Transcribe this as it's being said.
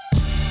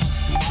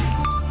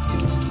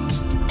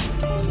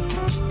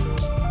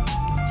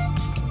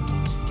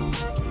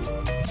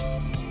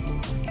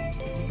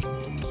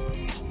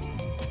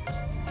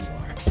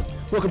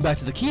Welcome back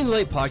to the Key and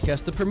Late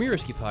podcast, the premier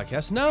whiskey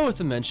podcast, now with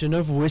the mention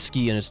of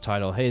whiskey in its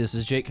title. Hey, this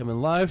is Jake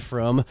coming live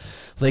from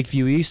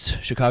Lakeview East,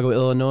 Chicago,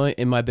 Illinois,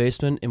 in my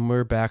basement, and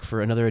we're back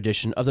for another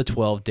edition of the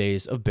 12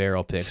 Days of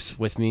Barrel Picks.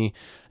 With me,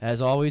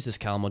 as always, is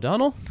Callum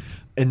O'Donnell.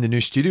 In the new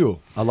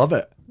studio. I love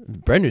it.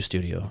 Brand new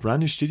studio.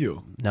 Brand new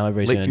studio. Now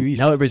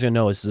everybody's gonna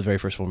know this is the very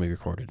first one we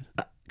recorded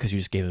because you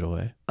just gave it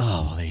away.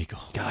 Oh, well, there you go.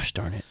 Gosh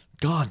darn it.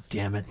 God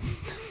damn it.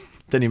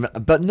 Didn't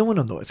even, but no one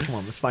will notice. Come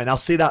on, it's fine. I'll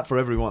say that for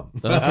everyone.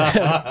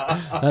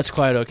 That's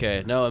quite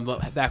okay. No,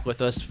 I'm back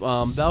with us.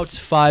 About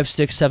 5,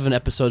 6, 7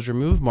 episodes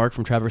removed. Mark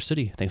from Traverse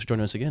City. Thanks for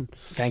joining us again.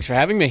 Thanks for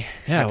having me.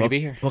 Yeah, Happy to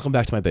be here. Welcome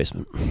back to my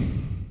basement.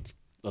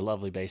 A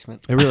lovely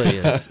basement. It really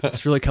is.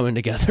 It's really coming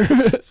together.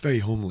 It's very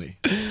homely.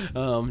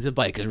 The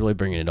bike is really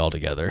bringing it all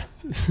together.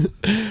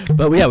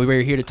 But yeah, we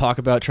were here to talk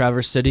about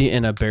Traverse City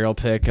and a barrel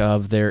pick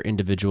of their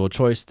individual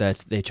choice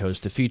that they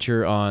chose to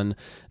feature on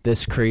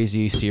this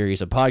crazy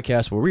series of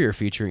podcasts where we are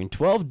featuring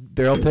 12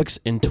 barrel picks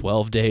in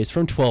 12 days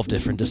from 12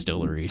 different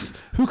distilleries.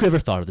 Who could have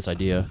ever thought of this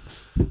idea?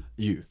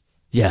 You.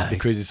 Yeah. The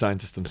crazy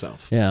scientist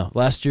himself. Yeah.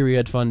 Last year we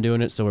had fun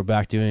doing it, so we're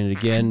back doing it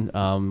again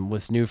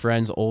with new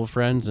friends, old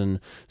friends, and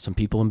some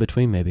people in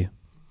between maybe.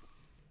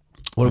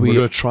 We're going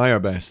to try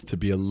our best to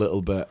be a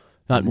little bit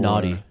not more,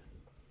 naughty.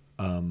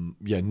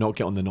 Not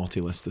get on the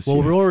naughty list this year.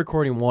 year. Well, we're only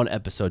recording one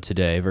episode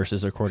today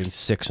versus recording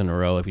 6 in a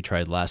row like we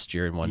tried last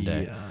year in one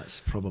day. Yeah,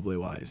 that's probably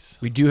wise.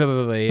 We do have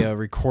a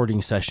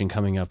recording session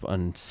coming up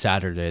on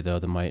Saturday, though,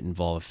 that might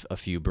involve a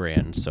few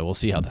brands, so we'll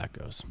see how that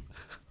goes.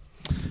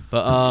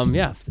 But,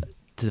 yeah,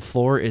 the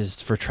floor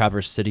is for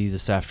Traverse City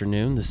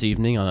this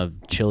evening on a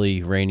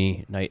chilly,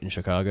 rainy night in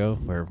Chicago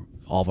where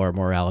all of our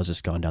morale has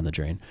just gone down the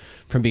drain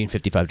from being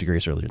 55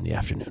 degrees earlier in the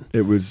afternoon.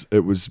 It was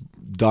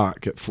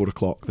dark at 4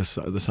 o'clock this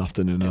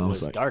afternoon. It and was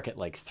dark at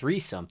like 3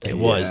 something. It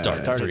was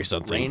dark at 3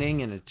 something.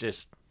 Raining, and it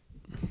just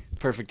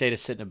perfect day to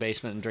sit in a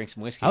basement and drink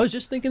some whiskey. I was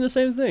just thinking the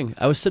same thing.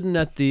 I was sitting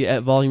at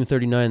volume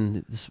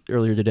 39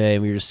 earlier today,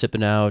 and we were just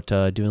sipping out,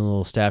 doing a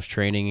little staff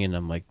training, and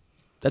I'm like,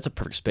 that's a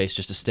perfect space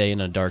just to stay in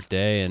a dark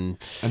day and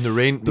the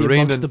rain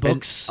amongst the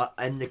books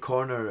in the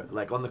corner,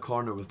 like on the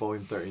corner with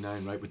volume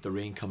 39, right, with the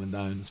rain coming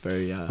down. It's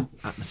very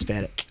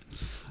atmospheric.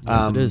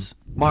 Yes, it is.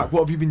 Mark, what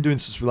have you been doing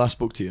since we last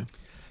spoke to you?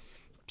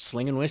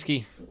 Slinging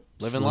whiskey,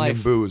 living Slinging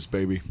life, booze,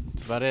 baby.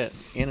 That's about it.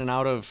 In and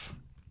out of,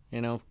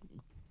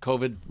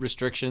 COVID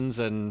restrictions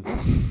and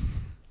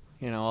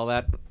all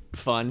that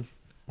fun.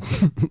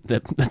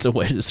 That's a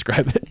way to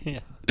describe it.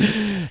 Yeah.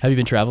 Have you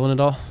been traveling at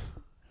all?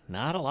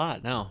 Not a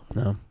lot, no.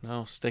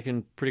 No,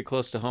 sticking pretty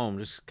close to home.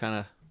 Just kind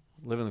of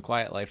living the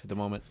quiet life at the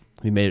moment.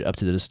 Have you made it up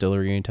to the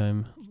distillery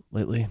anytime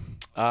lately?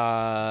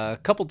 A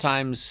couple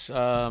times.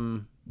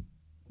 When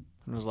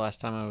was the last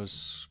time I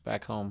was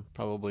back home?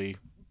 Probably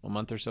a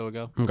month or so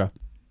ago. Okay.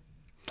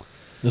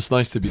 It's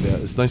nice to be there.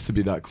 It's nice to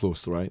be that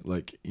close, right?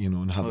 Like,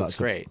 and have that. It's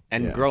great.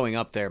 And growing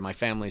up there, my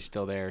family's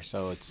still there,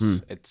 so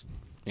it's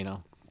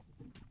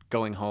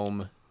going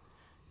home,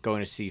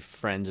 going to see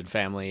friends and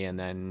family, and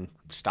then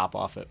stop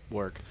off at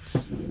work.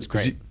 It's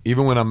great.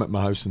 Even when I'm at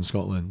my house in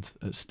Scotland,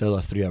 it's still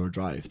a 3-hour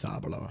drive to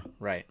Aberlour.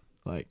 Right.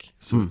 Like,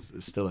 so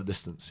it's still a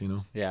distance,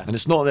 Yeah. And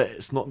it's not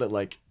that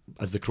like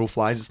as the crow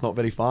flies, it's not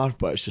very far,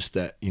 but it's just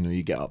that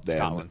you get up there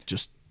Scotland. and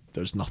just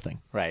there's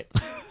nothing. Right.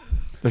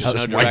 There's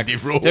just windy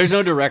roads. There's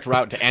no direct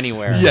route to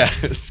anywhere. Yeah,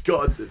 it's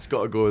got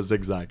to go a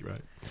zigzag,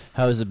 right?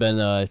 How has it been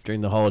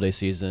during the holiday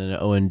season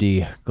at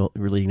O&D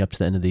leading up to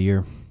the end of the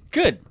year?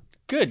 Good.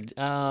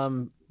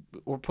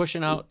 We're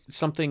pushing out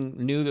something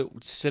new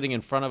that's sitting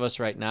in front of us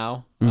right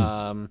now.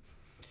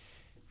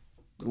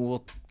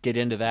 We'll get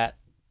into that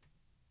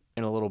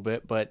in a little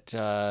bit, but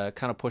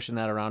kind of pushing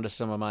that around to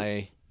some of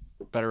my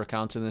better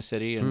accounts in the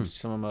city and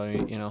some of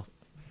my,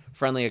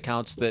 friendly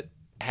accounts that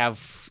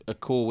have a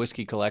cool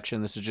whiskey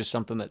collection. This is just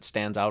something that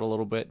stands out a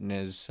little bit and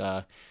is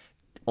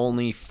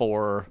only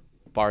for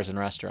bars and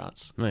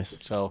restaurants. Nice.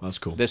 So that's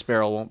cool. This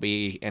barrel won't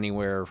be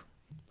anywhere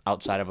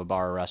outside of a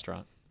bar or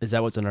restaurant. Is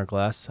that what's in our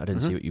glass? I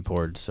didn't see what you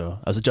poured, so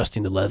I was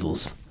adjusting the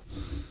levels.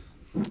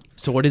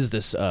 So what is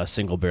this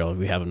single barrel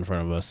we have in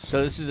front of us?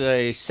 So this is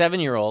a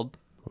 7-year-old.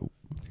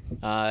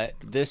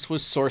 This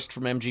was sourced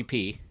from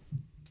MGP,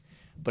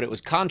 but it was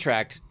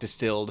contract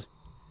distilled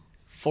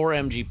for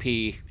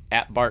MGP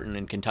at Barton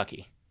in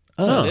Kentucky.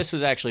 So this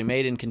was actually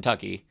made in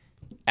Kentucky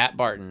at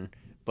Barton,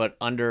 but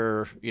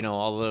under,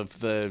 all of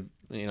the,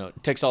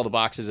 ticks all the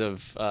boxes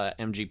of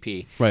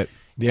MGP. Right.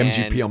 The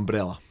MGP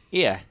umbrella.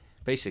 Yeah,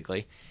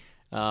 basically.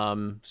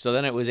 So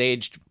then it was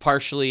aged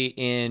partially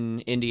in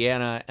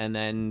Indiana and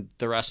then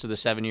the rest of the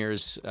 7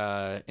 years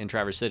in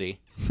Traverse City.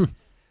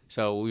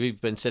 So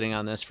we've been sitting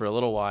on this for a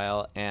little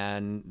while,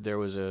 and there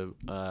was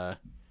a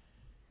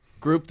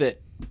group that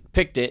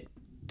picked it,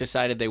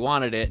 decided they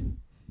wanted it.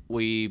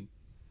 We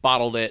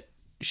bottled it,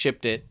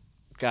 shipped it,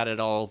 got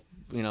it all,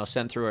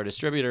 sent through our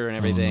distributor and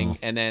everything,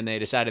 and then they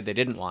decided they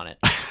didn't want it.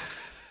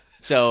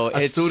 So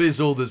a story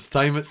as old as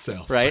time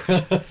itself. Right?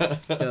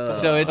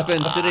 So it's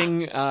been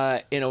sitting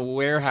in a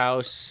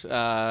warehouse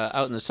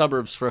out in the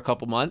suburbs for a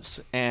couple months,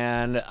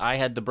 and I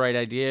had the bright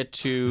idea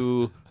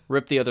to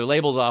rip the other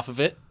labels off of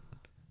it,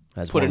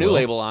 As put a one new will.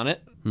 label on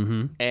it,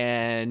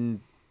 and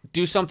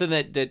do something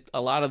that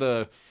a lot of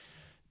the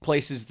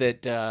places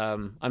that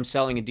I'm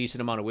selling a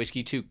decent amount of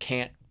whiskey to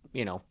can't,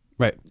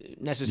 Right.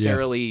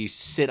 necessarily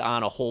sit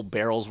on a whole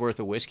barrel's worth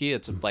of whiskey.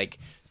 It's like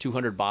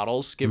 200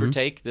 bottles, give or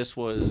take. This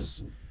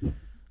was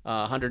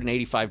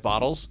 185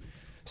 bottles.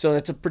 So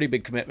that's a pretty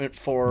big commitment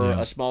for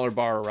a smaller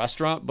bar or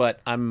restaurant, but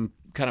I'm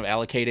kind of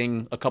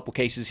allocating a couple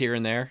cases here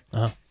and there.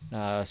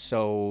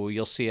 So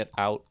you'll see it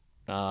out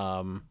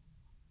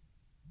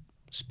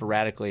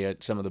sporadically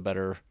at some of the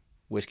better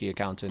whiskey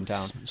accounts in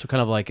town. So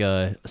kind of like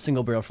a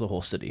single barrel for the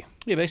whole city.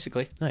 Yeah,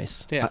 basically.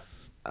 Nice. Yeah.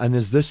 And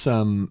is this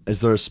is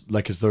there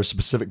a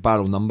specific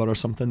barrel number or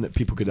something that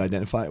people could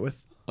identify it with?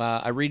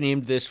 I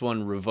renamed this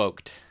one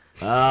Revoked.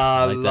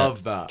 Ah, I like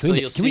love that. Can So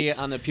we- you'll can we- see it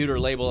on the pewter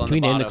label on Can we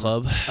the name the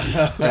bottom.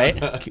 club?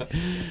 Right?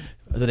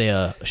 Are they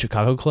a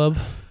Chicago club?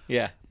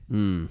 Yeah.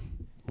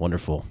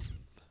 Wonderful.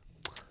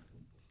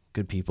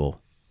 Good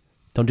people.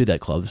 Don't do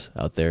that, clubs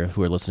out there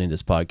who are listening to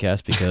this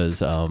podcast, because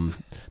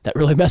that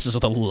really messes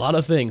with a lot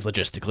of things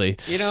logistically.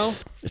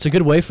 It's a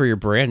good way for your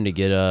brand to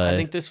get I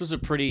think this was a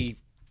pretty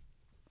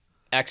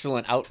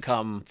excellent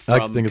outcome I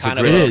from think it's a kind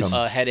of great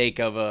outcome. a headache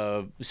of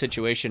a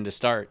situation to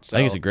start. So I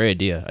think it's a great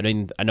idea. I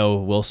mean, I know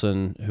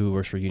Wilson, who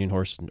works for Union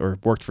Horse or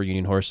worked for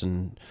Union Horse,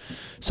 and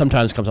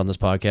sometimes comes on this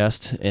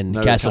podcast. And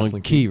No, Castle Castle and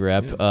and Key Key,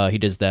 rep, he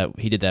does that.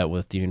 He did that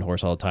with Union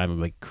Horse all the time, and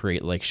like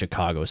create like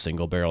Chicago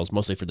single barrels,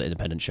 mostly for the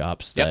independent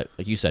shops Yep. that,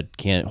 like you said,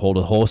 can't hold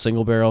a whole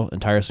single barrel,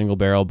 entire single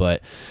barrel,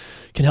 but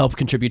can help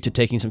contribute to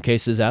taking some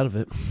cases out of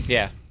it.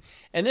 Yeah.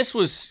 And this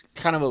was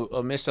kind of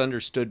a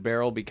misunderstood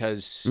barrel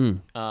because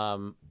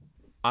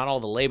on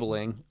all the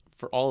labeling,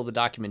 for all of the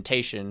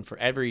documentation, for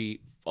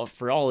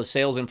all the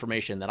sales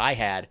information that I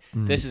had,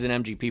 this is an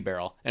MGP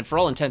barrel. And for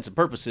all intents and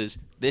purposes,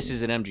 this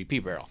is an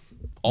MGP barrel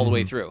all the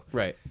way through.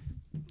 Right.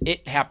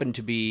 It happened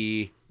to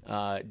be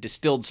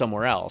distilled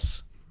somewhere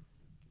else,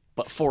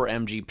 but for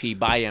MGP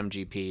by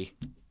MGP.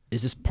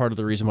 Is this part of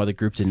the reason why the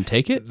group didn't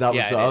take it? That was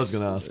Yeah, it what I was is.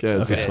 going to ask. Yeah,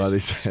 is Okay. this why they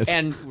said?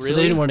 And So they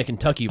really, didn't want a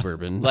Kentucky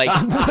bourbon. like,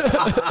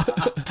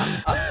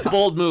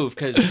 bold move,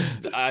 because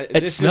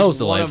this smells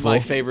is one of my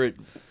delightful. favorite.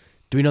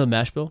 Do we know the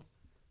mash bill?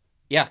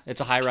 Yeah,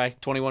 it's a high rye,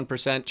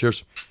 21%.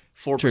 Cheers.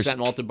 4% Cheers.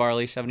 malted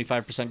barley,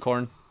 75%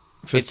 corn.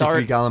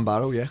 53-gallon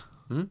barrel, yeah.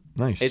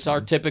 Nice. It's our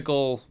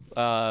typical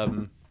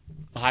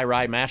high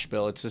rye mash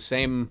bill. It's the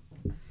same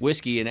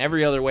whiskey in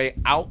every other way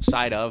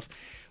outside of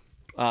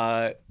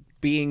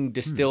being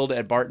distilled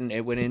at Barton.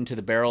 It went into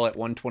the barrel at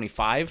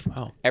 125.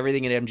 Wow.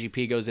 Everything at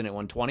MGP goes in at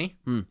 120.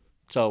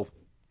 So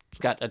it's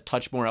got a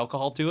touch more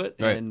alcohol to it,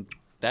 Right. and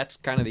that's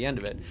kind of the end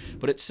of it.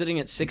 But it's sitting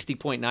at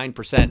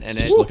 60.9%, and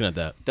it Just looking at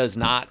that. does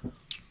not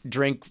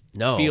drink,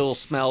 No. feel,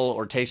 smell,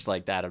 or taste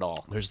like that at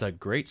all. There's that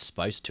great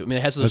spice to it. I mean,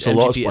 it has those There's a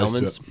lot of MGP spice to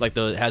elements, it. like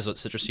it has a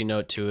citrusy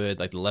note to it,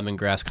 like the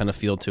lemongrass kind of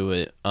feel to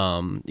it.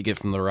 You get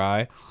from the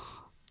rye,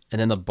 and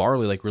then the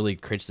barley like really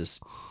creates this,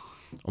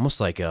 almost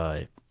like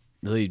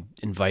really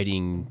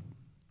inviting.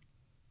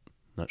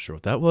 Not sure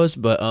what that was,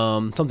 but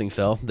something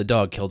fell. The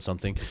dog killed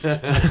something.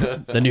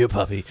 The new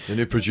puppy. the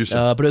new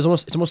producer. But it's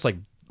almost like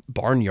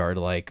barnyard,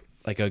 like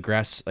a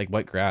grass, like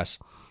white grass.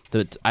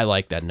 I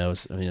like that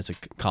nose. I mean, it's a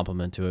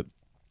compliment to it.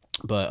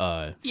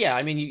 But Yeah,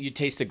 I mean, you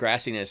taste the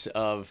grassiness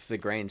of the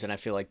grains, and I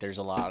feel like there's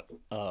a lot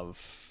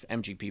of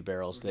MGP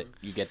barrels that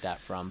you get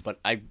that from. But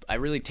I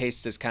really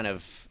taste this kind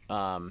of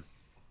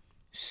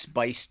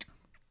spiced,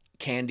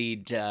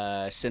 candied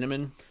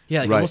cinnamon,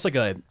 yeah, like Right. almost like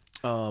a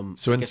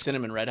so like a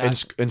cinnamon red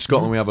hot. in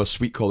Scotland, we have a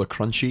sweet called a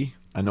crunchy,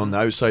 and on the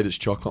outside it's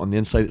chocolate. On the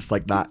inside, it's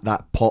like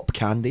that pop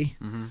candy,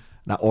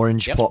 that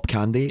orange Yep. pop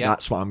candy. Yep.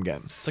 That's what I'm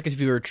getting. It's like if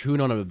you were chewing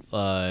on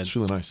It's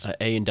really nice. a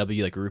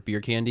A&W like root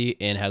beer candy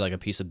and had like a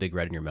piece of Big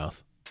Red in your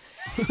mouth.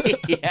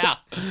 Yeah,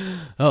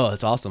 Oh,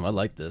 that's awesome. I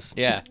like this.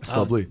 yeah. It's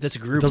lovely. That's a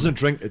It group. doesn't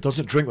drink. It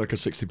doesn't drink like a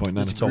 60.9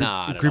 at all.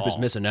 Not The at group is all.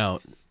 missing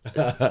out.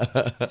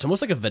 It's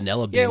almost like a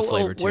vanilla bean Yeah, well,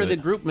 flavor to where it. the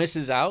group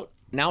misses out,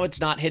 now it's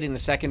not hitting the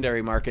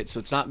secondary market, so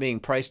it's not being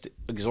priced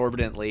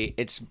exorbitantly.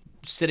 It's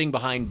sitting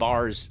behind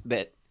bars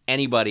that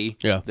anybody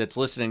Yeah. that's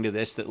listening to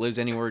this that lives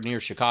anywhere near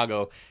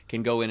Chicago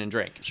can go in and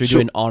drink. So you're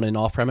doing on and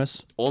off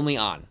premise? Only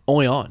on.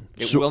 Only on.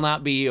 It will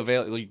not be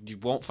available. You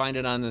won't find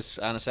it on a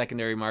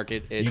secondary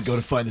market. It's,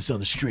 find this on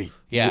the street.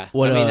 yeah.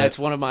 What, I mean, uh, that's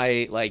one of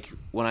my, like,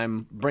 when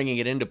I'm bringing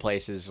it into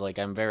places, like,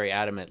 I'm very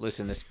adamant.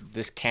 Listen,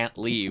 this can't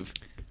leave.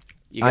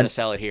 You got to And-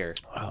 sell it here.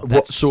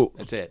 That's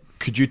it.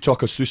 Could you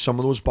talk us through some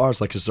of those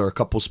bars? Like, is there a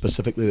couple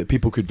specifically that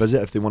people could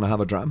visit if they want to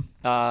have a dram?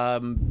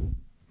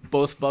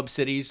 Both Bub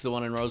Cities, the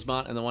one in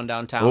Rosemont and the one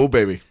downtown. Oh,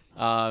 baby.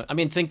 I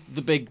mean, think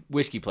the big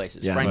whiskey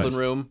places. Yeah, Franklin nice.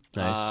 Room.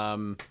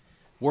 Nice.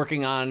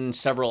 Working on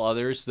several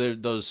others.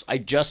 Those I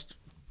just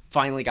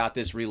finally got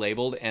this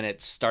relabeled, and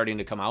it's starting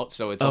to come out.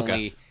 So it's Okay.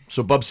 only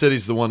So Bub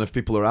City's the one if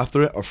people are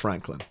after it, or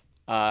Franklin?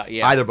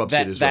 yeah. Either Bub that,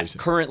 City is what that you say.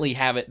 currently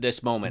have it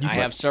this moment. I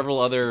have several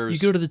others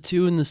You go to the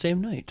two in the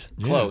same night.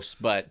 close,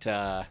 but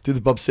Do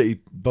the Bub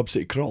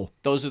City crawl.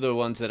 those are the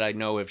ones that I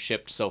know have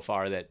shipped so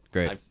far that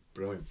Great.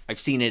 Brilliant. I've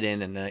seen it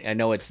in, and I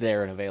know it's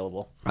there and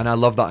available. And I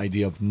love that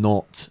idea of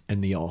not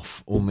in the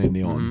off, only in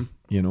the on.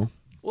 You know,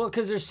 Well,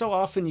 because there's so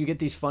often you get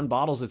these fun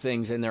bottles of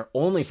things and they're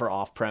only for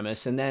off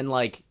premise, and then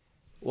like,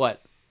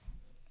 what?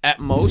 At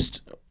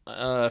most,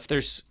 if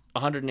there's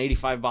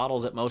 185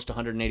 bottles, at most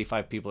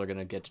 185 people are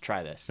gonna get to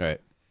try this. Right.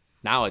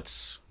 Now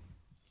it's,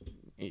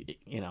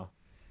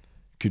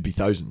 Could be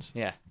thousands.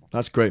 yeah.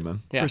 That's great,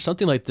 man. Yeah. For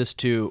something like this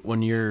too,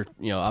 when you're,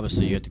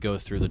 obviously you have to go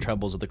through the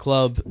troubles of the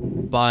club,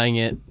 buying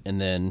it, and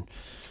then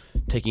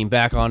taking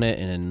back on it,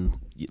 and then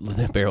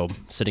the barrel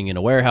sitting in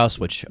a warehouse,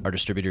 which our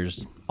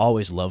distributors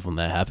always love when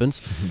that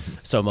happens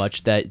so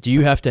much. That do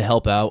you have to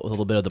help out with a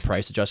little bit of the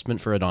price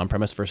adjustment for an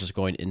on-premise versus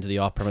going into the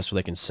off-premise so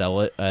they can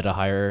sell it at a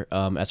higher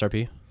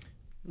SRP?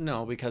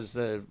 No, because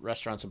the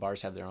restaurants and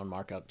bars have their own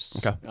markups.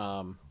 Okay.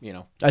 I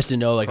I just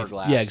didn't know, like, Per if,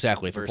 glass yeah,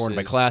 exactly. If you're pouring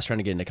by versus- class, trying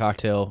to get into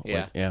cocktail,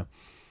 Yeah. like, yeah.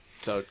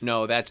 So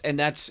no, that's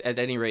at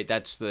any rate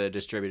that's the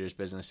distributor's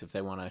business if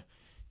they want to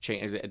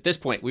change. At this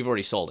point, we've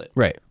already sold it.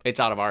 Right. It's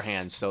out of our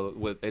hands,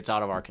 so it's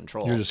out of our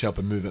control. You're just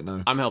helping move it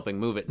now. I'm helping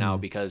move it now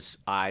because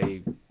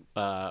I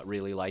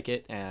really like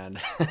it, and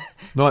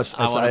No, it's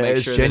I want to make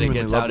it's sure that it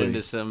genuinely gets lovely. out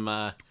into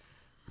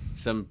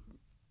some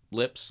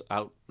lips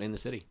out in the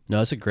city.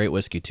 No, it's a great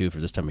whiskey too for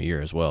this time of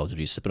year as well. If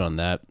you sip it on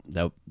that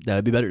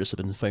would be better to sip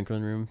in the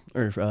Franklin Room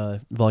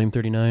or Volume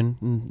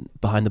 39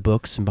 behind the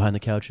books and behind the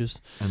couches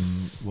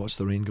And watch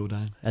the rain go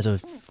down. as a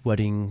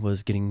wedding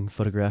was getting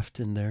photographed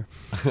in there.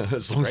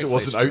 As long as great it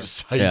wasn't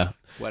place for- outside. Oh, Yeah,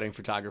 Wedding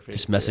photography.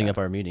 just messing up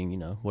our meeting,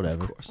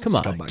 whatever. course. Come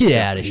on, Scumbag get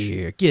out of selfish.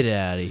 here, get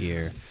out of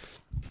here.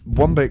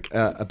 One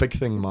a big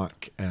thing,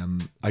 Mark.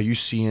 Are you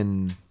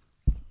seeing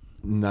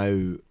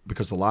now?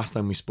 Because the last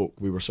time we spoke,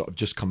 we were sort of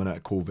just coming out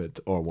of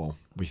COVID, or well,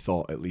 we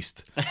thought at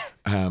least.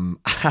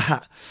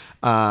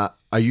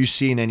 Are you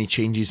seeing any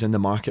changes in the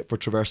market for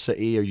Traverse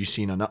City? Are you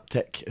seeing an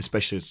uptick,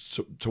 especially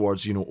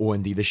towards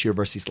O&D this year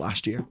versus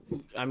last year?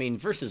 I mean,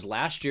 versus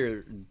last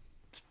year,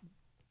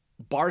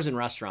 bars and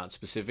restaurants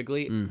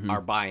specifically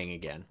are buying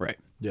again. Right.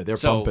 Yeah, they're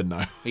So- pumping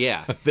now.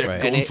 Yeah, They're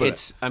Right. and going for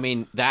it's. I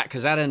mean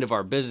because that end of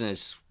our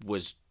business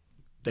was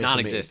Decimated.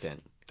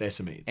 non-existent.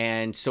 Decimated.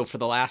 And so for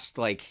the last,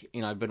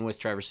 I've been with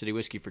Traverse City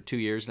Whiskey for 2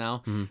 years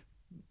now.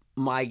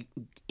 My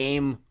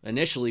aim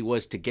initially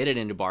was to get it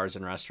into bars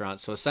and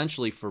restaurants. So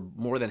essentially for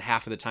more than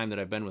half of the time that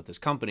I've been with this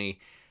company,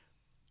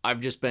 I've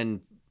just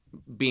been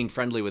being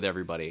friendly with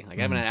everybody. Like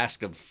I haven't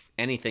asked of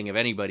anything of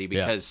anybody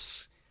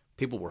because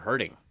people were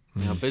hurting.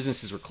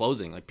 Businesses were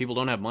closing. Like people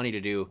don't have money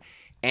to do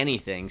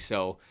anything.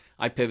 So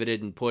I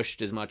pivoted and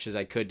pushed as much as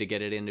I could to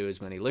get it into as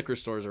many liquor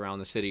stores around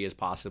the city as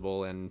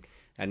possible, and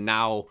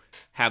now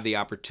have the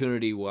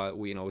opportunity,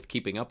 with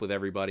keeping up with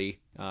everybody,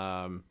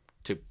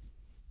 to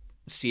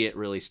see it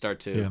really start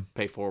to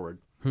pay forward.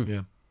 Yeah.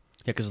 Yeah,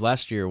 because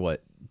last year,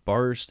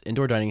 bars,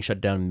 indoor dining shut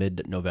down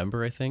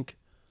mid-November, I think,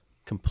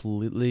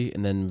 completely,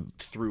 and then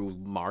Through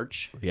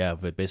March. yeah,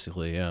 but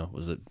basically, yeah,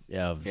 was it?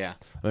 Yeah, Yeah. I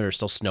remember there was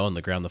still snow on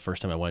the ground the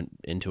first time I went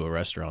into a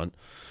restaurant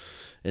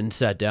and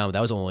sat down. But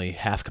that was only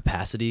half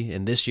capacity,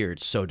 and this year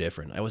it's so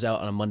different. I was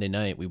out on a Monday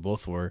night, we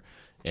both were,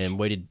 and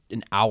waited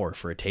an hour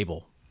for a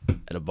table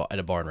at a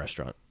bar and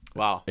restaurant.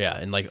 Wow. Yeah,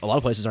 and like a lot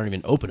of places aren't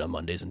even open on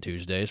Mondays and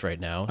Tuesdays right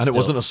now. And it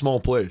wasn't a small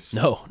place.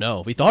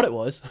 No, we thought it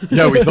was.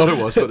 Yeah, we thought it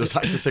was, but there's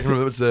actually a second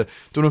room. It was don't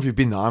know if you've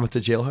been to the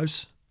Armitage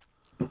Jailhouse.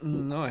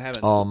 No, I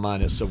haven't. Oh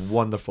man, it's a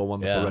wonderful,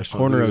 wonderful Yeah, restaurant.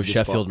 corner Really of good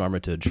Sheffield spot. and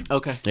Armitage.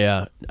 Okay.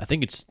 Yeah, I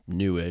think it's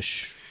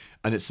newish.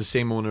 And it's the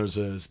same owners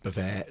as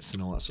Bavets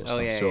and all that sort of Oh,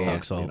 stuff. yeah, so, yeah, yeah.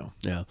 Vauxhall.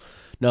 Yeah.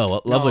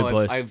 No, lovely No,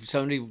 place. I've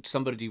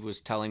somebody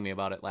was telling me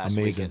about it last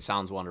Amazing. week. It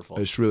sounds wonderful.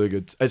 it's really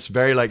good. It's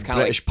very like Kind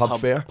of British like pub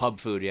fare. Pub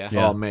food, yeah.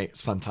 Yeah. Oh mate,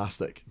 it's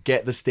fantastic.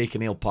 Get the steak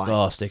and ale pie.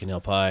 Oh, steak and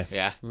ale pie.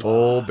 Yeah.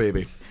 Oh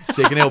baby,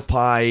 steak and ale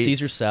pie.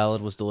 Caesar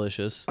salad was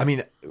delicious. I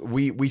mean,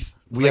 we It's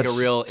had like a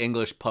real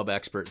English pub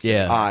expert.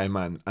 Yeah. Aye,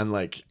 man, and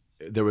like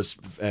there was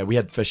we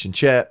had fish and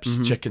chips,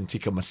 chicken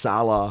tikka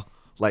masala.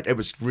 Like it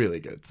was really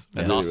good.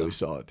 That's really, awesome. really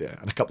solid. Yeah,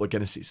 and a couple of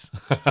Guinnesses.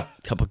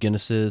 Couple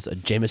Guinnesses, a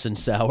Jameson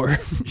sour.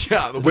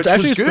 Yeah, which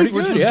actually was is pretty good.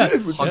 Which good, was yeah.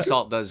 good. Which Hug was-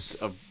 Salt does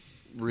a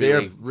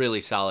They're-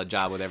 really solid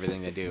job with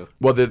everything they do.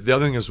 Well, the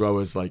other thing as well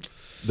is like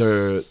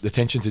the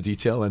attention to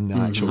detail in the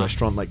actual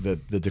restaurant. Like the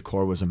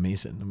decor was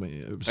amazing. I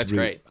mean, it was That's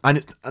really,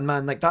 great. And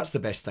man, like that's the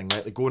best thing,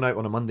 right? Like going out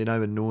on a Monday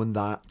now and knowing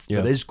that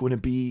Yeah. there is going to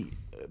be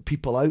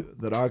people out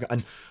that are.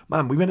 And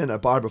man, we went in a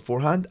bar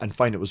beforehand and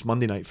found it was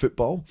Monday Night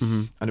Football,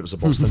 and it was a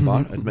Boston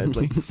bar,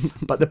 admittedly,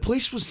 but the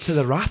place was to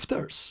the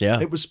rafters.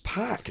 Yeah. it was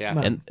packed. Yeah.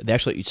 Man. And they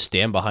actually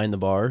stand behind the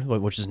bar,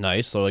 which is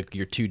nice. So like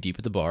you're too deep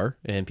at the bar,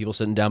 and people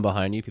sitting down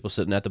behind you, people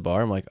sitting at the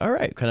bar. I'm like, all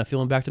right, kind of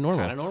feeling back to normal.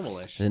 Kind of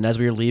normal-ish. And then as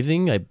we were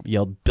leaving, I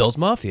yelled, "Bill's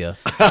Mafia!"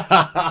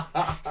 How'd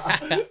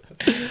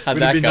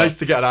Would that it be go? nice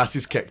to get our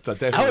asses kicked? I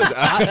definitely.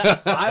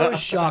 I was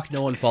shocked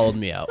no one followed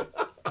me out.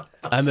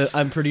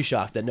 I'm pretty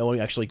shocked that no one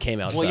actually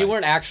came outside. Well, you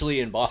weren't actually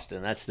in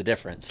Boston. That's the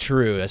difference.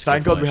 True. That's a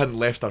Thank good God we point. hadn't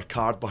left our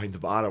card behind the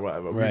bar or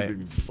whatever. Right. We'd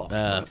been fucked.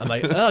 man. I'm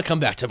like, I'll come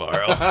back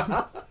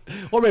tomorrow.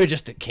 Or maybe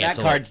just to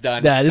cancel. card's it.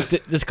 done. Yeah, just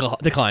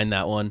decline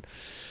that one.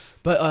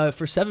 But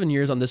for 7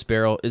 years on this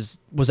barrel,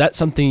 was that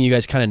something you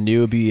guys kind of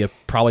knew would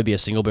probably be a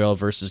single barrel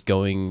versus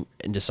going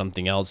into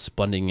something else,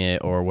 blending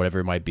it or whatever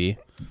it might be?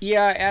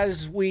 Yeah,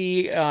 as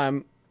we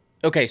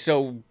Okay,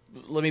 so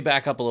let me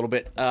back up a little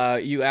bit.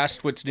 You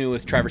asked what's new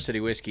with Traverse City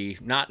Whiskey.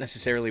 Not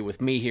necessarily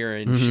with me here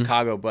in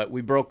Chicago, but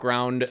we broke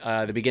ground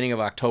the beginning of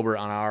October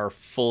on our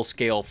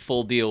full-scale,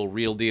 full-deal,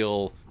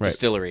 real-deal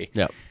distillery.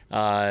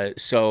 Yeah.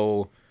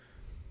 So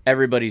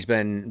everybody's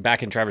been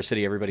back in Traverse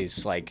City.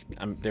 Everybody's like,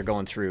 they're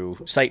going through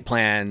site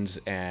plans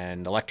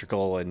and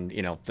electrical and,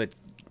 the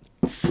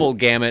full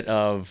gamut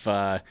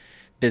of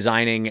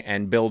designing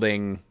and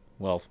building,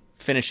 well,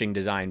 finishing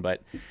design,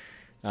 but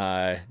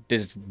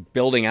just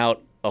building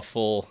out a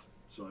full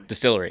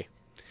distillery.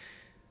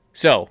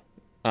 So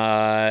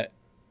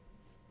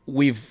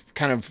we've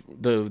kind of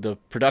the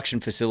production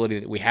facility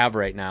that we have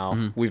right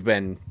now, we've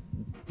been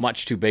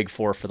much too big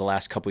for the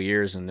last couple of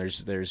years, and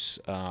there's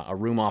a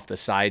room off the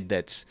side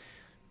that's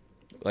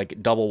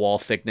like double wall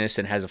thickness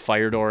and has a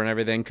fire door and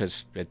everything,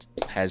 because it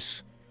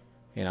has,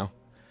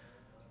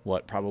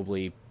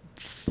 probably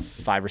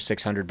 500 or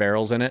 600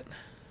 barrels in it.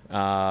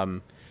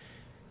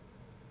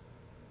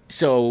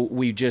 So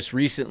we just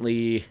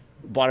recently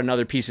bought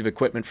another piece of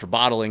equipment for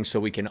bottling so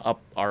we can up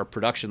our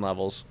production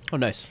levels. Oh,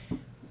 nice.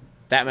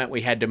 That meant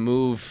we had to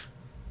move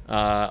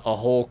a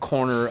whole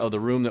corner of the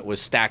room that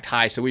was stacked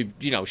high. So we,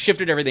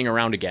 shifted everything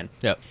around again.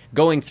 Yep.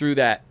 Going through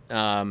that,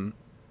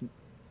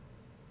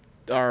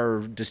 our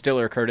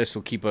distiller Curtis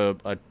will keep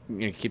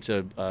keeps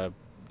a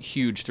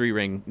huge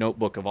 3-ring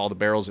notebook of all the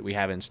barrels that we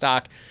have in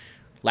stock.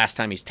 Last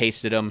time he's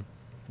tasted them,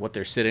 what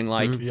they're sitting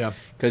like. Yeah.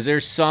 Because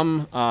there's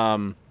some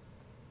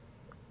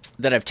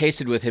that I've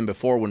tasted with him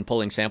before when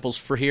pulling samples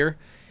for here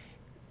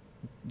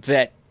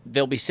that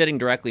they'll be sitting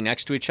directly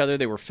next to each other.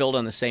 They were filled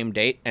on the same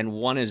date, and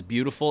one is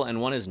beautiful and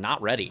one is not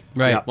ready.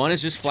 Right. Yeah. One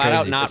is just flat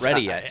out not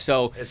ready yet.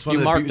 So you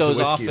mark those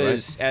off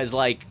as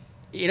like,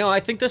 I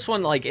think this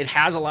one, like, it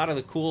has a lot of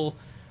the cool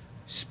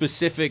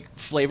specific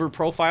flavor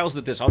profiles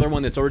that this other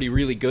one that's already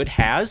really good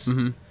has.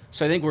 Mm-hmm.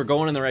 So I think we're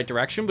going in the right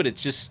direction, but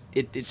it's just,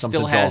 it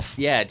still has, off.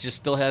 Yeah, it just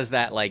still has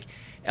that like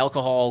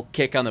alcohol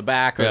kick on the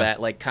back, or that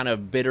like kind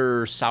of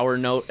bitter sour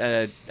note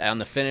on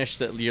the finish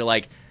that you're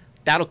like,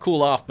 that'll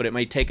cool off, but it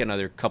might take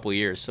another couple of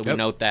years. So we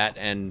note that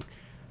and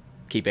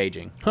keep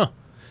aging. Huh.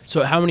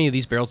 So how many of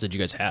these barrels did you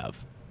guys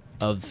have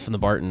from the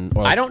Barton?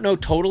 I don't know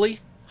totally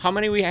how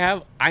many we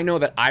have. I know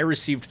that I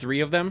received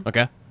 3 of them.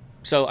 Okay.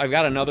 So I've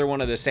got another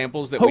one of the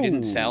samples that we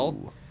didn't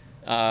sell.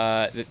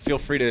 That feel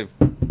free to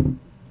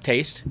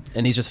taste.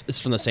 And it's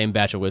from the same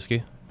batch of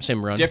whiskey?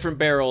 Same run? Different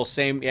barrel,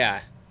 same,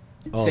 same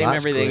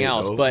everything great,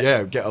 else. though. But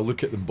yeah, get a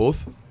look at them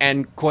both.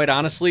 And quite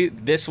honestly,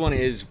 this one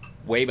is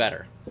way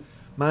better.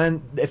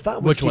 Man, if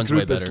that Which whiskey one's way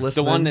group is better?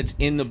 listening... The one that's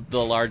in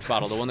the large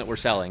bottle, the one that we're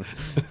selling.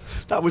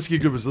 That whiskey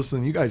group is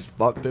listening. You guys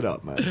fucked it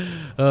up,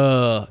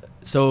 man.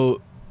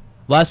 So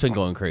that's been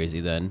going crazy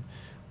then.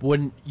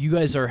 When you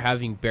guys are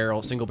having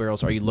single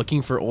barrels, are you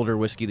looking for older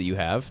whiskey that you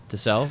have to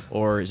sell,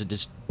 or is it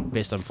just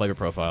based on flavor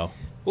profile?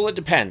 Well, it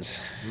depends.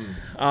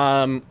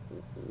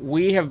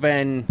 We have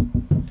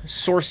been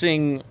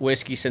sourcing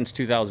whiskey since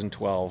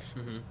 2012,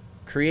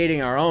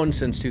 creating our own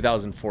since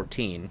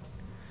 2014.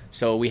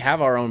 So we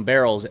have our own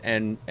barrels,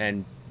 and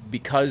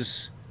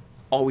because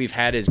all we've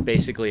had is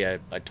basically a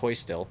toy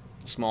still,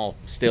 small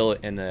still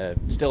in the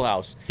still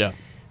house. Yeah.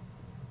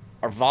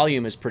 Our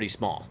volume is pretty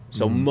small.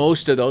 So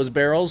most of those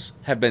barrels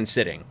have been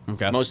sitting.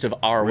 Okay. Most of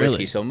our whiskey.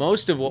 Really? So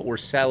most of what we're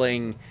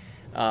selling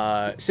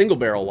single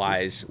barrel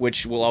wise,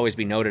 which will always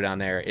be noted on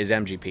there, is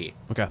MGP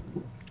Okay.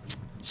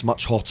 It's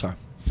much hotter.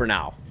 for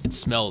now. It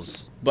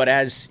smells. But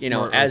as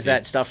More as oaky.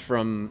 that stuff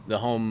from the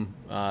home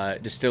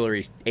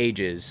distillery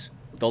ages,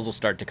 those will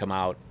start to come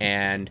out,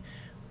 and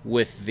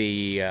with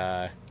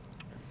the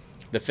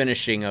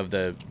finishing of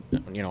the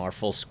our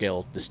full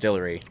scale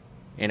distillery,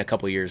 in a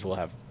couple of years we'll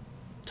have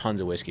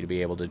tons of whiskey to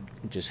be able to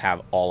just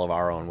have all of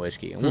our own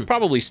whiskey, and we'll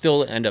probably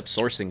still end up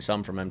sourcing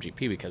some from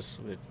MGP because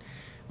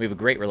we have a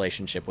great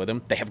relationship with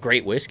them. They have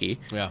great whiskey.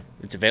 Yeah.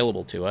 It's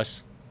available to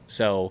us,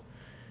 so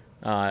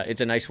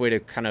it's a nice way to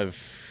kind of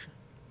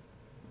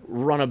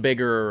run a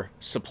bigger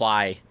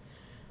supply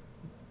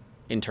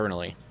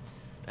internally.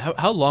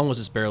 How long was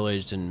this barrel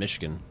aged in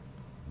Michigan?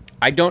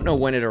 I don't know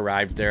when it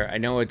arrived there. I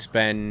know it's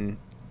been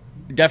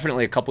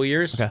definitely a couple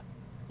years. Okay.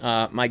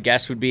 My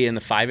guess would be in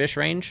the 5-ish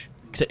range.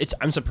 'Cause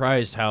I'm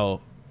surprised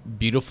how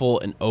beautiful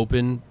and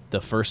open the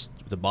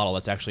bottle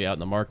that's actually out in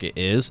the market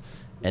is,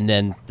 and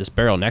then this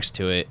barrel next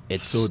to it,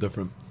 it's So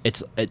different.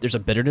 There's a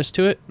bitterness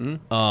to it.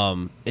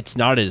 It's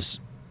not as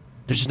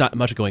there's just not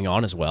much going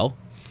on as well.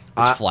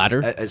 It's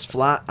flatter, It's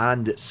flat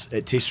and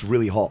it tastes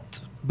really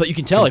hot. but you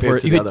can tell like where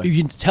compared to the other.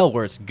 you can tell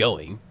where it's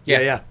going.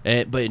 Yeah.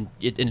 And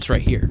it's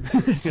right here.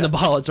 It's in the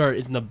bottle. It's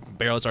in the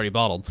barrel. It's already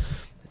bottled.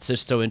 It's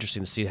just so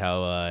interesting to see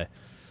how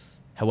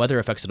weather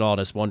affects it all. And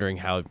I was wondering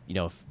how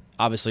if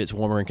obviously it's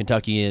warmer in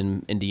Kentucky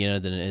and Indiana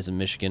than it is in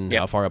Michigan. Yep.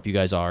 How far up you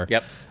guys are.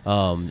 Yep.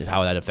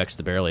 How that affects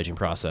the barrel aging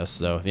process.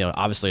 So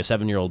obviously a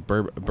 7-year-old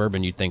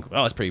bourbon, you'd think,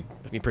 oh, it's pretty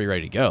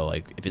ready to go.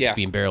 Like if it's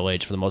being barrel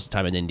aged for the most of the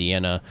time in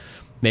Indiana,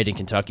 made in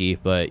Kentucky.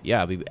 But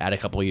yeah, we add a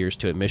couple of years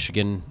to it.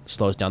 Michigan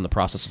slows down the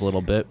process a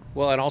little bit.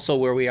 Well, and also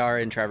where we are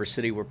in Traverse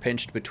City, we're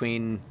pinched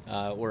between,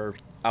 we're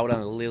out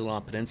on the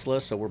Leelanau Peninsula,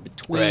 so we're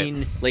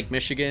between Lake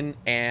Michigan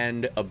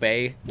and a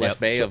bay, West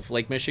Bay of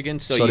Lake Michigan.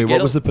 So Sorry, you get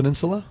what was the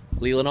peninsula?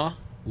 Leelanau.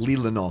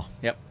 Leelanau.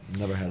 Yep.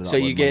 Never heard of that So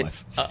word you in my get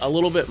life. a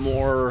little bit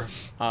more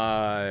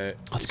go.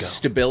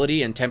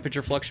 stability and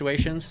temperature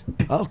fluctuations.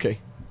 Oh, okay.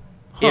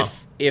 Huh.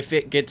 If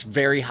it gets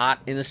very hot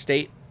in the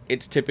state,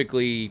 it's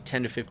typically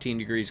 10 to 15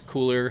 degrees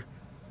cooler.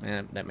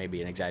 That may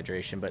be an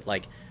exaggeration, but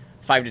like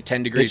 5 to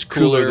 10 degrees It's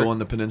cooler though on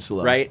the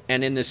peninsula. right?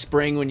 And in the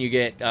spring, when you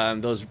get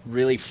those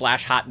really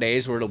flash hot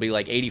days where it'll be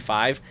like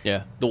 85,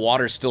 Yeah. the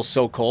water's still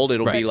so cold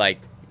it'll be Right. like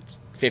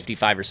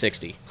 55 or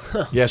 60.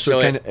 Yeah, so,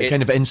 it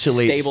kind of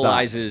insulates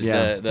stabilizes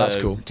that. Yeah, that's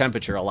the cool.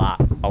 temperature a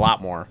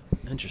lot more.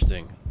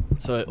 Interesting.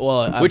 So,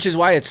 well, Which is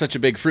why it's such a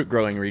big fruit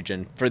growing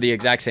region for the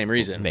exact same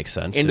reason. Makes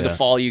sense, Into the yeah.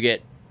 fall, you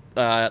get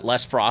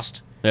less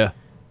frost. yeah.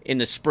 In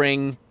the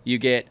spring, you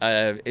get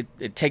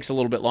it takes a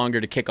little bit longer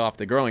to kick off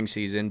the growing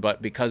season,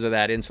 but because of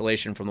that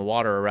insulation from the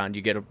water around,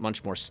 you get a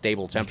much more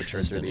stable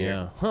temperature through the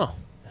year. Yeah.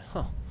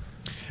 Huh.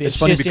 It's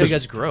funny how you because-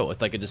 guys grow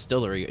with like a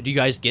distillery. Do you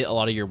guys get a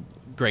lot of your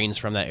grains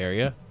from that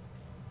area?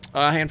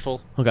 A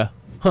handful, Okay.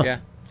 Huh. yeah.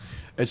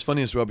 It's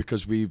funny as well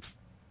because we've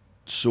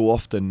so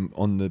often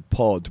on the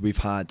pod we've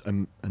had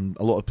and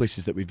a lot of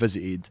places that we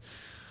visited,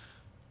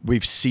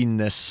 we've seen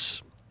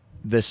this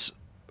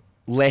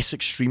less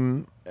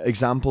extreme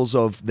examples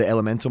of the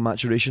elemental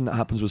maturation that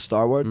happens with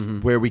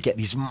Starward, where we get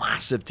these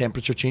massive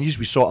temperature changes.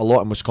 We saw it a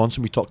lot in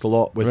Wisconsin. We talked a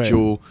lot with Right.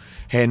 Joe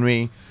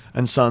Henry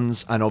and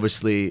Sons, and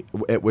obviously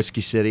at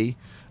Whiskey City.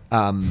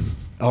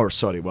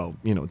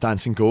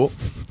 Dancing Goat,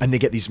 and they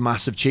get these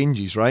massive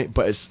changes, right?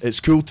 But it's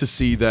cool to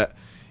see that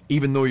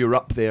even though you're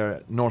up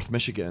there, North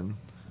Michigan,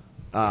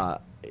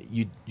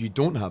 you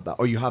don't have that,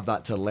 or you have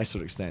that to a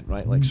lesser extent,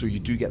 right? Like, so you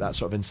do get that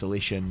sort of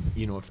insulation,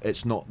 if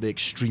it's not the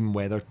extreme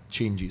weather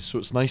changes. So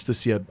it's nice to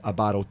see a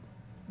barrel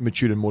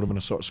maturing more in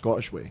a sort of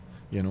Scottish way,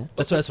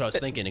 That's what I was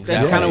thinking. That's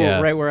Exactly. kind of yeah.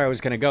 right where I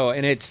was going to go.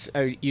 And it's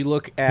you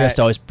look You guys at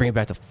to always bring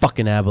back the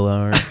fucking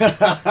Abalone.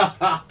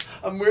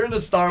 I'm wearing a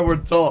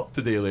Starward top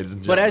today, ladies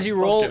and but gentlemen. as you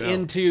roll Fucking hell.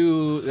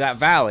 into that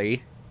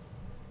valley,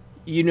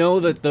 you know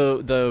that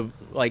the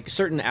like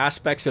certain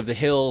aspects of the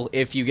hill,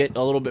 if you get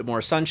a little bit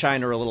more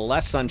sunshine or a little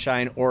less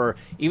sunshine, or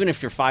even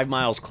if you're 5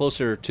 miles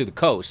closer to the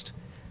coast,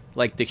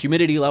 like the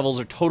humidity levels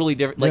are totally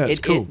different. Like Yeah, it's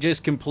cool. it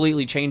just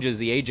completely changes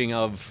the aging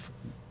of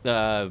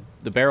the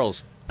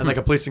barrels. And like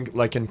a place in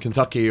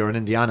Kentucky or in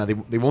Indiana,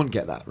 they won't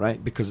get that,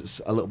 right? Because it's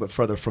a little bit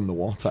further from the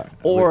water.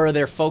 Or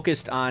they're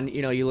focused on,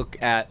 you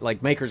look at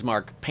like Maker's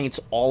Mark paints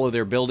all of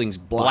their buildings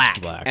black,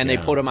 Black, and they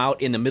yeah. put them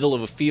out in the middle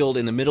of a field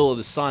in the middle of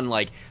the sun.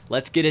 Like,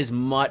 let's get as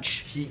much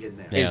heat in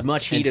there. Yeah. as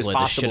much heat as Insulate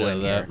the shit possible out in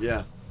of here.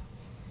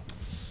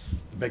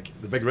 that. Yeah.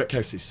 The big rick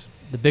houses.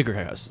 The bigger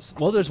houses.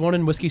 Well, there's one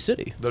in Whiskey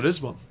City. There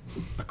is one.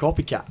 A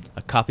copycat.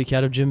 A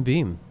copycat of Jim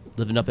Beam,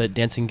 living up at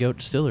Dancing Goat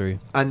Distillery,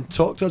 And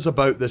talk to us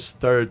about this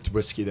third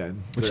whiskey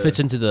then. which fits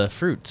into the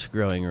fruit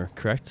growing, or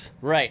correct?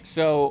 Right.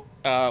 So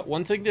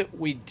one thing that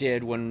we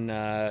did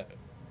when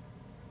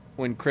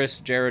Chris,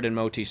 Jared, and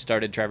Moti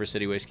started Traverse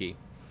City Whiskey,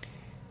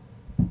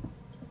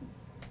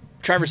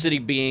 Traverse City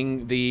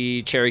being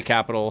the cherry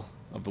capital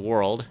of the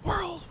world,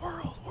 World.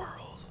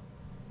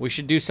 we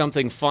should do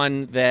something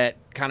fun that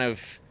kind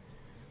of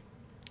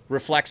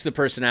reflects the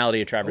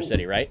personality of Traverse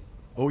City, right?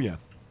 Oh, yeah.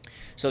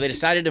 So they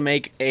decided to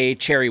make a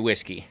cherry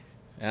whiskey.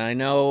 And I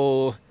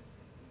know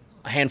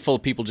a handful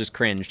of people just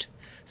cringed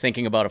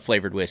thinking about a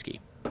flavored whiskey.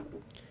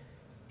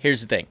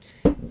 Here's the thing.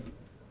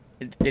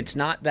 It's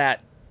not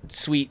that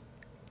sweet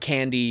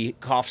candy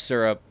cough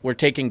syrup. We're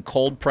taking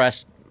cold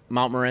pressed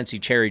Montmorency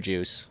cherry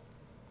juice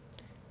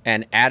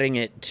and adding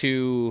it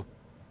to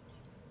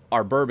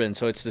our bourbon.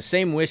 So it's the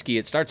same whiskey.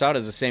 It starts out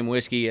as the same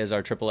whiskey as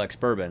our Triple X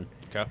bourbon.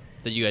 Okay.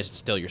 That you guys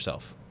distill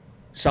yourself.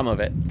 Some of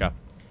it. Okay.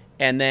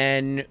 And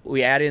then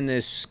we add in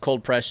this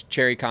cold pressed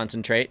cherry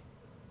concentrate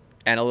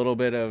and a little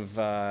bit of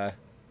a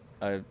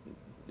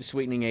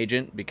sweetening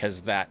agent,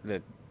 because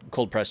the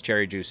cold pressed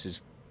cherry juice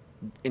is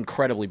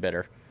incredibly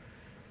bitter.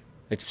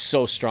 It's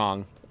so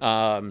strong.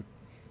 But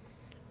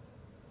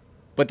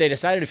they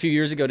decided a few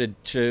years ago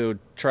to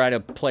try to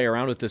play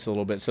around with this a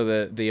little bit.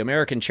 So the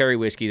American cherry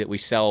whiskey that we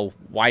sell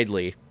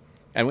widely,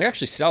 and we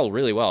actually sell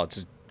really well,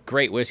 it's a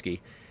great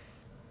whiskey,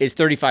 is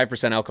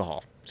 35%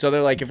 alcohol. So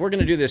they're like, if we're going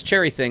to do this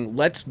cherry thing,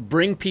 let's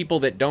bring people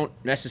that don't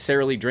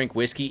necessarily drink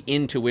whiskey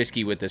into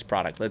whiskey with this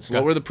product. Let's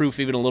lower the proof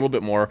even a little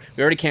bit more.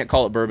 We already can't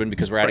call it bourbon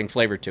because we're adding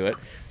flavor to it.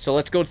 So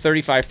let's go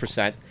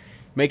 35%,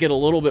 make it a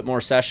little bit more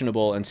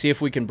sessionable, and see if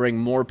we can bring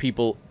more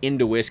people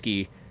into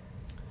whiskey.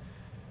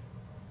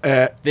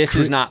 This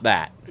is not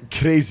that.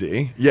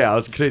 Crazy. Yeah,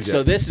 that's crazy.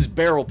 So this is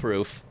barrel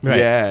proof. Right.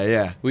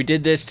 Yeah. We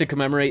did this to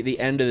commemorate the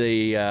end of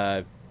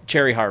the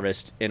cherry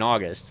harvest in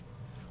August.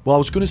 Well, I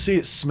was going to say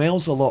it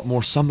smells a lot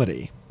more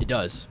summery. It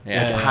does.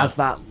 Yeah. Like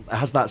it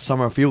has that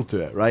summer feel to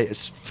it, right?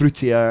 It's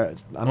fruitier.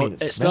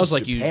 It smells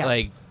like you superb.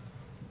 like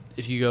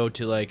if you go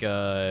to like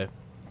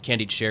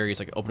candied cherries,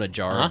 like open a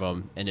jar of Uh-huh.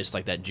 them and just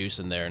like that juice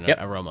in there and Yep.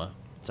 aroma.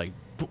 It's like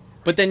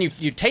But then you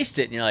taste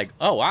it and you're like,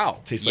 oh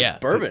wow, Tastes Yeah.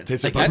 like bourbon.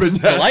 Tastes Like, like that's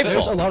bourbon. delightful.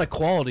 There's a lot of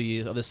quality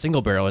of the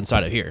single barrel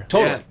inside of here.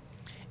 Totally. Yeah.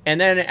 And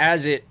then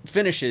as it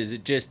finishes,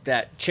 it just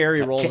that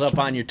cherry rolls kick. up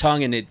on your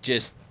tongue and it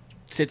just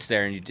sits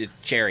there and you just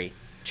cherry.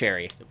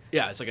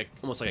 Yeah, it's like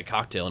almost like a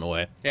cocktail in a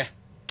way. Yeah.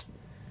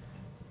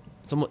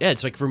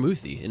 It's like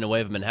vermouthy in a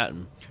way of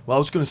Manhattan. Well, I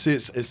was going to say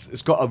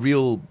it's got a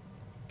real.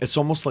 It's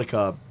almost like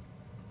a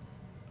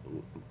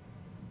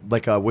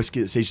whiskey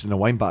that's aged in a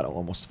wine barrel,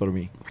 almost for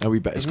me. A wee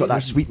bit. It's got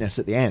that sweetness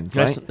at the end,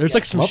 right? There's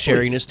like some Lovely.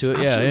 sherryness to it.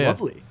 It's Yeah, absolutely yeah.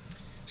 lovely.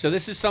 So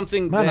this is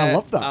something Man, that I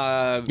love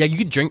that. Yeah, you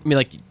could drink. I mean,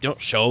 like, you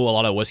don't show a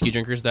lot of whiskey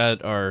drinkers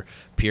that are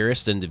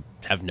purists and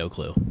have no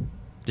clue.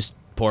 Just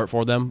pour it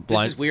for them. This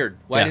Blind. is weird.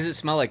 Why Yeah. does it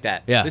smell like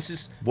that? Yeah. This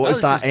is What oh, is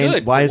this that is end-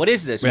 good. why is- What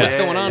is this? Yeah. What's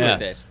going on Yeah. with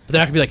this? But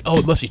then I could be like, oh,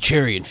 it must be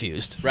cherry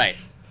infused. Right.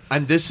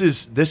 And this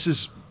is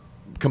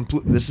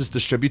complete. This is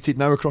distributed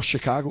now across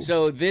Chicago.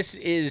 So this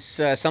is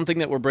something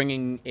that we're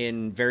bringing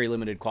in very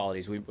limited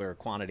quantities. We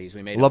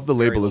made. Love a the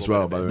very label as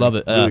little well, bit by of the way. Love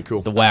it. Really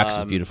cool. The wax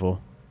is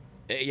beautiful.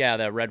 Yeah,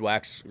 the red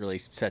wax really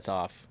sets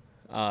off.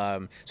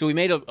 So we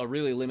made a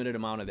really limited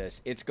amount of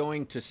this. It's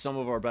going to some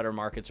of our better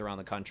markets around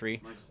the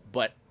country,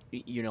 but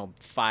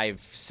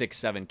 5, 6,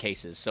 7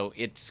 cases. So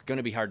it's going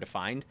to be hard to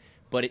find,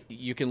 but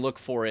you can look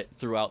for it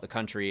throughout the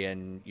country,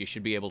 and you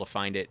should be able to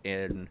find it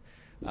in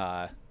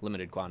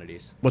limited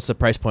quantities. What's the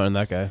price point on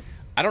that guy?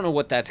 I don't know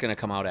what that's going to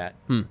come out at.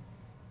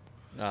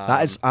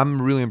 That is, I'm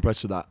really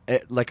impressed with that.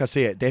 It, like I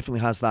say, it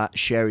definitely has that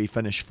sherry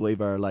finish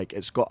flavor. Like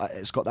it's got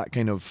that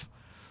kind of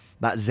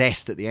that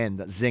zest at the end,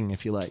 that zing,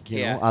 if you like. You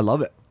Yeah. know, I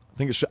love it. I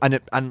think it's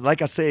and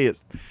like I say,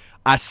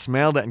 I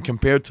smelled it, and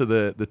compared to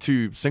the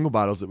 2 single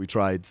barrels that we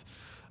tried,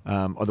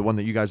 or the one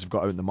that you guys have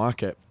got out in the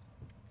market,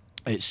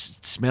 it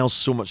smells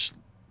so much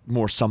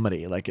more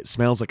summery. Like it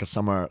smells like a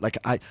summer. Like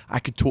I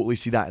could totally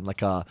see that in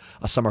like a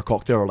summer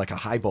cocktail or like a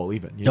highball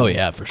even. You know, Oh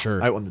yeah, for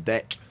sure. out on the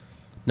deck.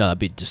 No, that'd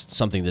be just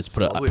something that's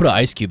put lovely. an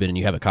ice cube in and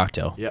you have a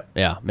cocktail. Yep.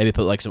 Yeah, maybe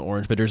put like some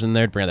orange bitters in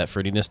there to bring that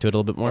fruitiness to it a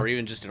little bit more. Or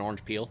even just an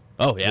orange peel.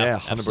 Oh yeah, Yeah,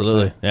 100%.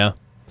 absolutely. Yeah,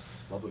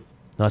 Lovely.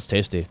 no, that's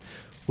tasty.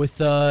 With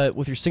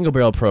your single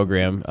barrel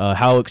program,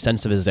 how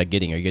extensive is that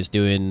getting? Are you guys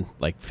doing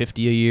like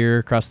 50 a year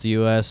across the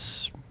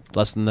U.S.?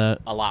 Less than that?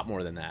 A lot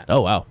more than that. Oh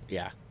wow.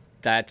 Yeah,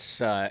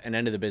 that's an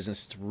end of the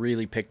business. It's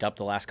really picked up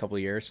the last couple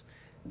of years.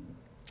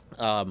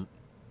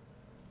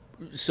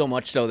 So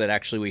much so that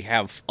actually we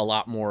have a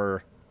lot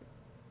more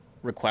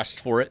requests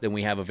for it than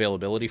we have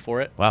availability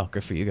for it. Wow,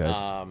 good for you guys.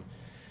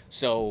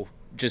 So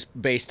just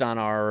based on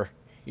our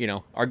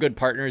good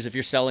partners, if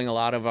you're selling a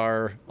lot of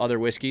our other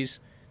whiskeys,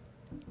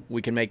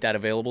 we can make that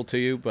available to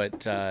you.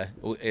 But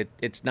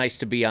it's nice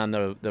to be on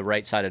the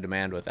right side of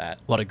demand with that.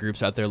 a lot of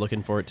groups out there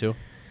looking for it too.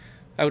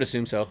 I would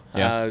assume so.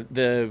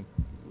 Yeah.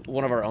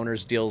 One of our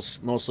owners deals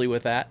mostly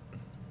with that.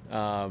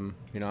 I'm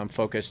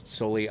focused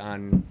solely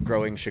on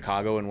growing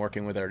Chicago and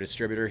working with our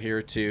distributor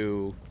here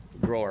to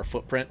grow our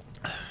footprint.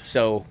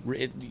 So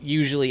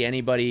usually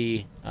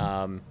anybody,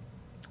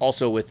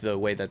 also with the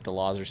way that the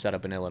laws are set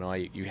up in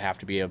Illinois, you have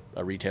to be a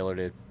retailer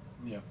to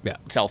Yeah.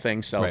 sell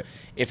things. So Right.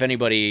 if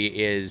anybody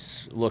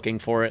is looking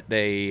for it,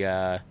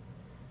 they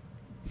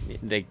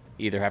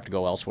either have to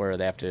go elsewhere or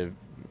they have to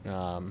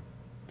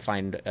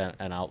find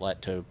an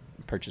outlet to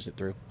purchase it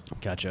through.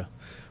 Gotcha.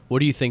 What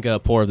do you think a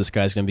pour of this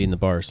guy's gonna be in the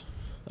bars,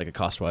 like a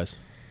cost wise?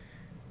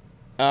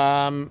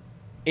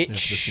 It the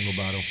single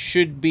bottle.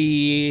 should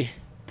be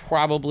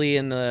probably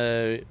in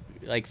the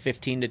like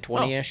 15 to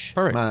 20-ish.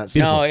 Perfect. Man, that's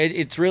Beautiful. No,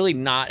 it's really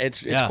not.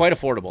 It's Yeah. quite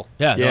affordable.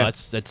 Yeah, Yeah. no,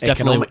 it's definitely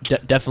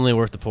Economic. definitely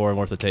worth the pour and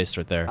worth the taste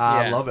right there.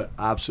 I Yeah. love it.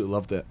 I absolutely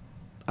loved it.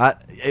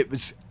 It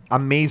was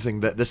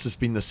amazing that this has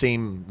been the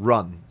same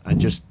run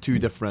and just 2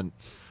 different.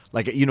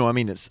 Like I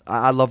mean,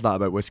 I love that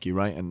about whiskey,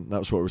 right? And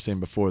that's what we were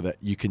saying before, that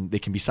they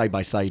can be side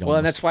by side. Well,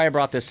 and that's why I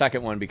brought this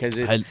second one, because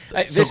I'm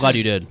so this glad is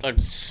you did. a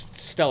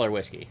stellar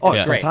whiskey. Oh,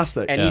 it's great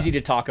fantastic. and Yeah. easy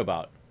to talk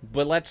about.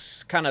 But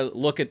let's kind of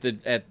look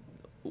at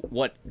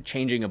what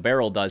changing a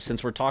barrel does,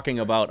 since we're talking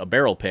about a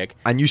barrel pick.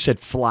 And you said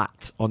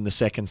flat on the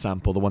second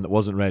sample, the one that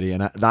wasn't ready,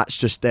 and that's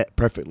just it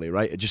perfectly,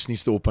 right? It just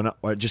needs to open up,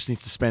 or it just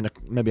needs to spend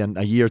maybe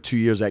a year, 2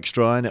 years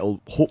extra, and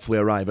it'll hopefully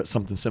arrive at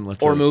something similar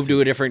to Or move to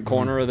a different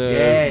corner of the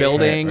Yeah,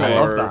 building. I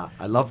or, love that.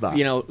 I love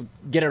that.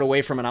 Get it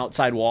away from an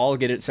outside wall,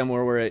 get it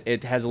somewhere where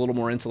it has a little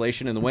more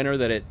insulation in the winter,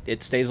 that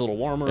it stays a little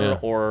warmer, Yeah.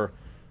 or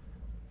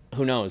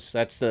who knows?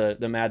 That's the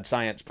mad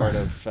science part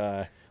of...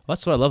 Well,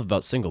 that's what I love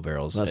about single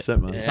barrels. That's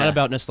it, man. It's Yeah. not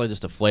about necessarily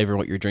just the flavor and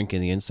what you're drinking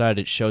on the inside.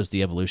 It shows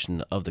the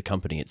evolution of the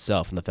company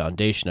itself and the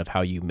foundation of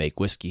how you make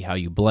whiskey, how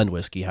you blend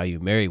whiskey, how you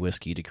marry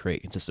whiskey to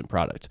create consistent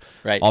product.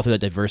 Right. All through that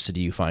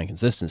diversity, you find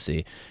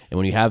consistency. And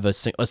when you have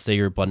let's say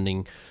you're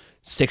blending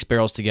 6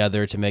 barrels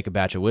together to make a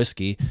batch of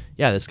whiskey,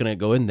 yeah, that's going to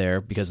go in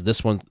there because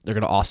this one, they're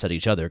going to offset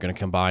each other, going to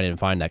combine and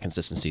find that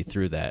consistency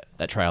through that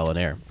trial and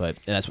error. And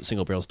that's what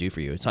single barrels do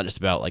for you. It's not just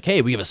about like,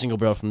 hey, we have a single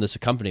barrel from this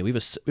company. We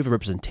have a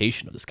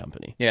representation of this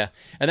company. Yeah,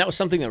 and that was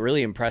something that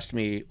really impressed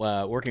me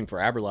working for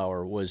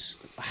Aberlour, was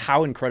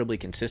how incredibly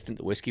consistent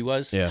the whiskey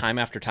was, Yeah. time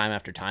after time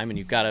after time. And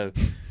you've got to,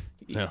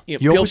 Yeah.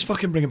 You always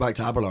fucking bring it back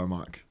to Aberlour,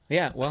 Mark.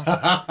 Yeah, well,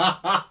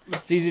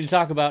 it's easy to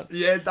talk about.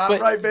 Yeah, that's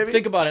But right, baby.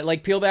 think about it.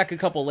 Like, peel back a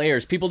couple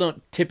layers. People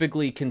don't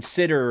typically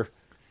consider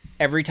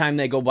every time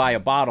they go buy a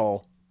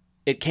bottle,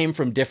 it came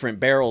from different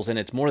barrels, and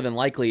it's more than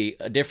likely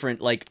a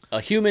different, like,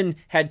 a human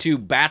had to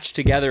batch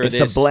together It's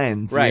this. a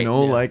blend, right? you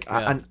know. Yeah, Like,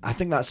 yeah. and I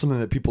think that's something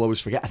that people always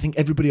forget. I think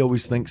everybody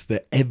always thinks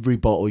that every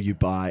bottle you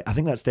buy. I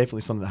think that's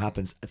definitely something that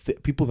happens.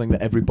 People think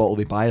that every bottle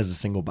they buy is a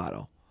single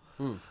barrel.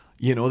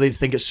 You know, they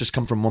think it's just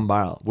come from one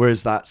barrel,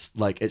 whereas that's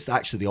like it's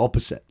actually the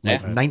opposite.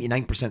 Like Yeah.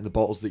 99% of the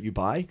bottles that you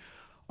buy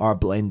are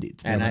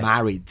blended. And They're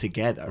married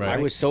together. I Right?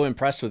 was so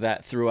impressed with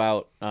that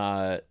throughout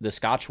the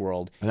Scotch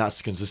world. And that's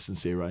the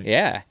consistency, right?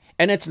 Yeah.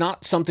 And it's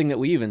not something that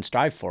we even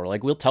strive for.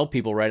 Like, we'll tell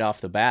people right off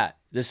the bat,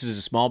 this is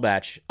a small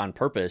batch on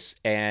purpose,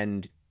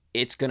 and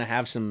it's going to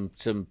have some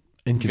varying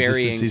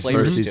Inconsistencies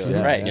flavors versus- to it.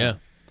 yeah, right. Yeah.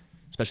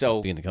 Especially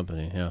So- being the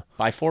company. Yeah.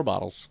 Buy 4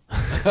 bottles.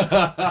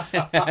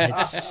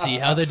 Let's see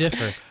how they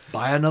differ.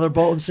 Buy another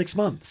bottle in 6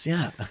 months.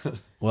 Yeah.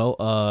 Well,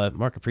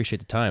 Mark, appreciate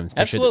the time.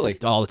 Appreciate Absolutely.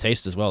 all the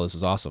taste as well. This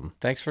is awesome.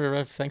 Thanks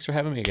for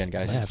having me again,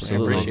 guys.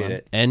 Absolutely. I appreciate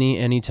it.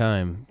 Any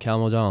time.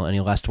 Callum O'Donnell, any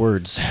last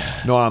words?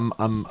 No,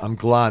 I'm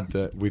glad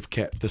that we've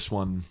kept this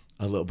one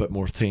a little bit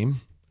more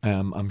tame.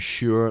 I'm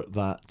sure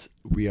that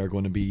we are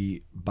going to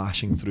be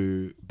bashing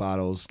through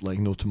barrels like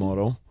no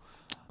tomorrow.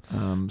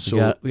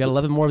 So we got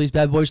 11 more of these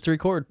bad boys to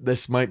record.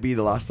 this might be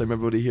the last time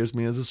everybody hears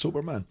me as a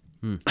sober man.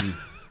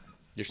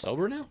 You're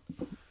sober now?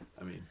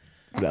 I mean,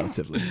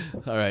 relatively.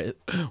 All right.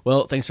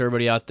 Well, thanks to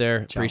everybody out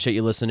there. Appreciate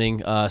you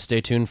listening.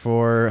 Stay tuned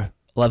for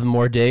 11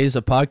 more days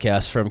of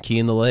podcasts from Key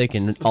in the Lake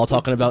and all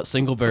talking about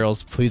single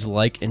barrels. Please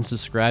like and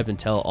subscribe and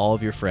tell all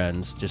of your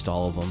friends, just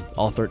all of them,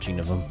 all 13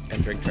 of them,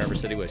 And drink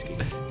Traverse City whiskey.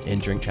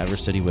 and drink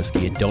Traverse City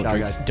whiskey and Ciao,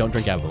 guys. don't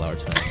drink Avalor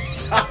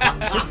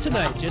tonight. Just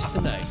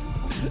tonight.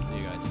 See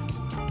you guys.